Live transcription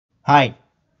Hi,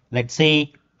 let's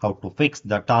see how to fix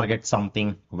the target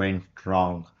something went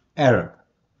wrong error.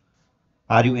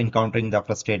 Are you encountering the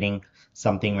frustrating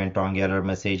something went wrong error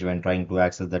message when trying to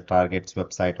access the target's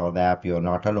website or the app? You're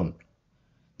not alone.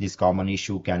 This common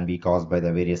issue can be caused by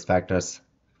the various factors,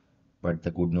 but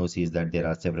the good news is that there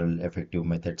are several effective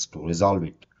methods to resolve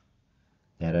it.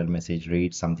 The error message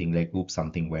reads something like oops,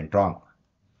 something went wrong.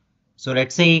 So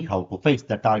let's see how to fix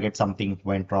the target something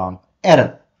went wrong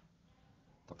error.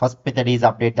 The first method is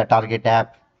update the target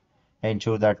app.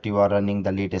 Ensure that you are running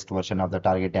the latest version of the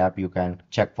target app. You can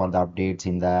check for the updates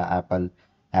in the Apple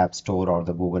App Store or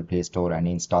the Google Play Store and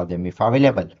install them if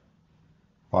available.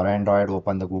 For Android,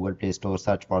 open the Google Play Store,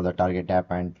 search for the target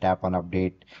app and tap on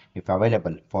update if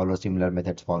available. Follow similar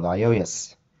methods for the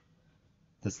iOS.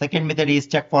 The second method is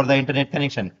check for the internet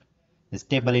connection. A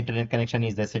stable internet connection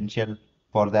is essential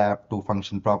for the app to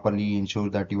function properly. Ensure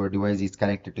that your device is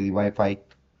connected to the Wi-Fi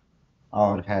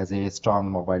or has a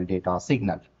strong mobile data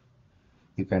signal.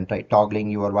 You can try toggling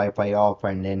your Wi-Fi off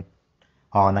and then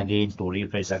on again to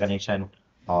refresh the connection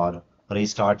or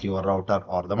restart your router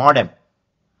or the modem.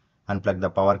 Unplug the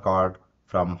power cord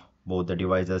from both the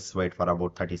devices, wait for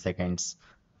about 30 seconds,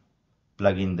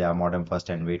 plug in the modem first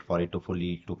and wait for it to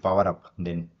fully power up,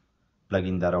 then plug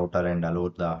in the router and allow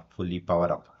the fully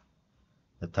power up.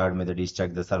 The third method is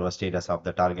check the server status of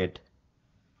the target.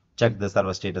 Check the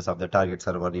server status of the target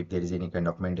server if there is any kind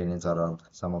of maintenance or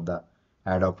some of the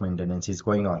ad hoc maintenance is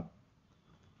going on.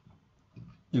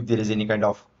 If there is any kind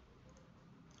of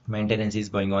maintenance is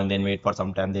going on, then wait for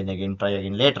some time, then again try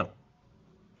again later.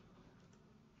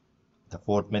 The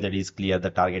fourth method is clear the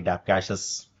target app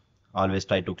caches. Always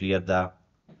try to clear the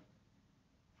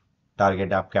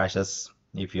target app caches.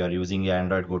 If you are using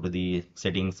Android, go to the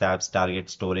settings apps, target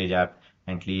storage app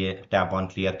and tap on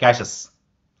clear caches.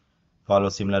 Follow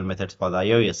similar methods for the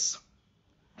iOS.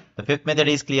 The fifth method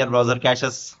is clear browser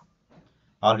caches.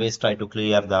 Always try to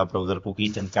clear the browser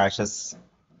cookies and caches.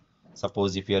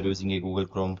 Suppose if you are using a Google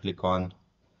Chrome, click on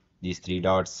these three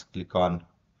dots, click on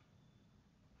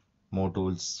more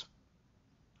tools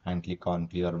and click on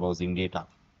clear browsing data.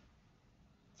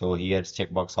 So here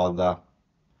checkbox all the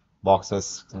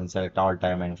boxes and select all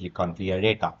time and click on clear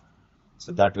data.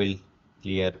 So that will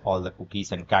clear all the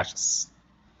cookies and caches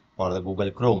for the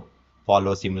Google Chrome.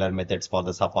 Follow similar methods for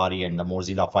the Safari and the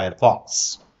Mozilla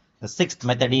Firefox. The sixth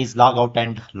method is log out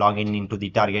and log in into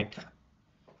the target.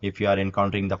 If you are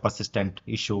encountering the persistent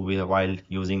issue while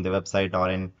using the website or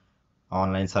an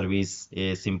online service,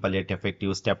 a simple yet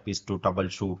effective step is to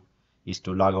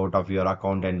log out of your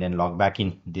account and then log back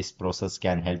in. This process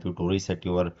can help you to reset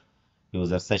your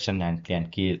user session and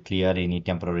can clear any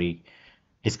temporary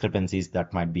discrepancies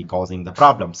that might be causing the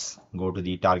problems. Go to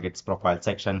the target's profile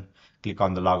section, click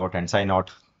on the logout and sign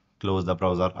out, close the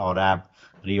browser or app,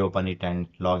 reopen it and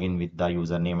log in with the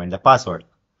username and the password.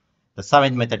 The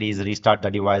seventh method is restart the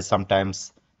device.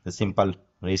 Sometimes the simple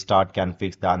restart can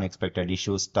fix the unexpected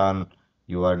issues. Turn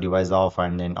your device off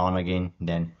and then on again,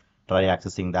 then try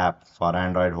accessing the app. For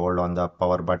Android, hold on the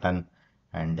power button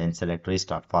and then select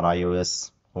restart. For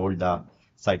iOS, hold the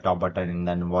side top button and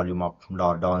then volume up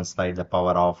or down, slide the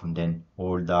power off and then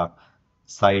hold the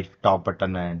side top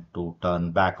button and to turn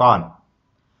back on.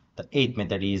 The eighth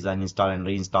method is uninstall and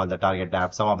reinstall the target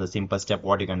app. Some of the simple step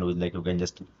what you can do is like you can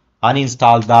just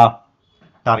uninstall the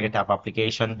target app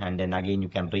application and then again you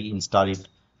can reinstall it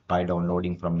by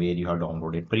downloading from where you have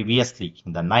downloaded previously.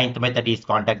 The ninth method is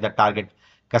contact the target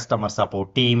customer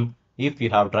support team. If you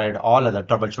have tried all other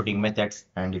troubleshooting methods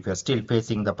and if you're still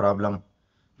facing the problem,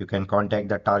 you can contact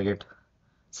the target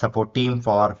support team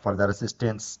for further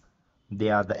assistance. They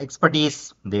are the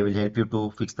expertise. They will help you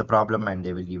to fix the problem and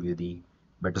they will give you the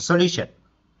better solution.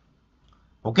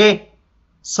 Okay,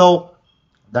 so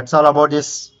that's all about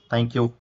this. Thank you.